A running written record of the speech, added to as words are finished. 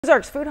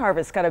Ozarks Food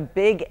Harvest got a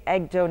big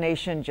egg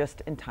donation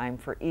just in time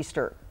for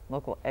Easter.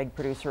 Local egg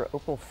producer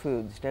Opal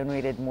Foods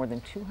donated more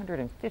than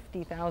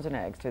 250,000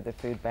 eggs to the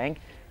food bank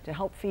to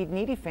help feed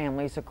needy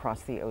families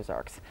across the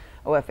Ozarks.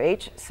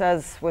 OFH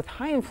says with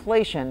high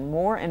inflation,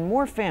 more and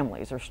more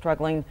families are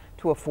struggling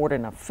to afford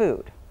enough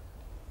food.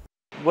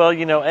 Well,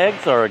 you know,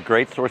 eggs are a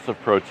great source of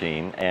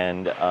protein,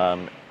 and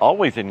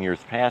always in years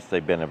past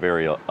they've been a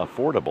very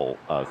affordable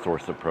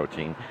source of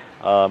protein.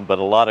 But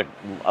a lot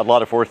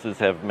of forces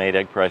have made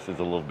egg prices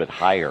a little bit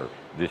higher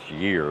this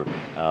year,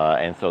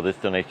 and so this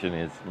donation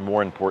is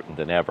more important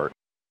than ever.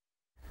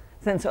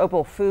 Since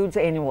Opal Foods'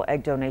 annual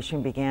egg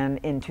donation began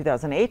in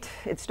 2008,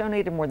 it's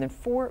donated more than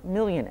 4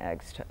 million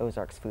eggs to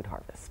Ozarks Food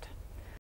Harvest.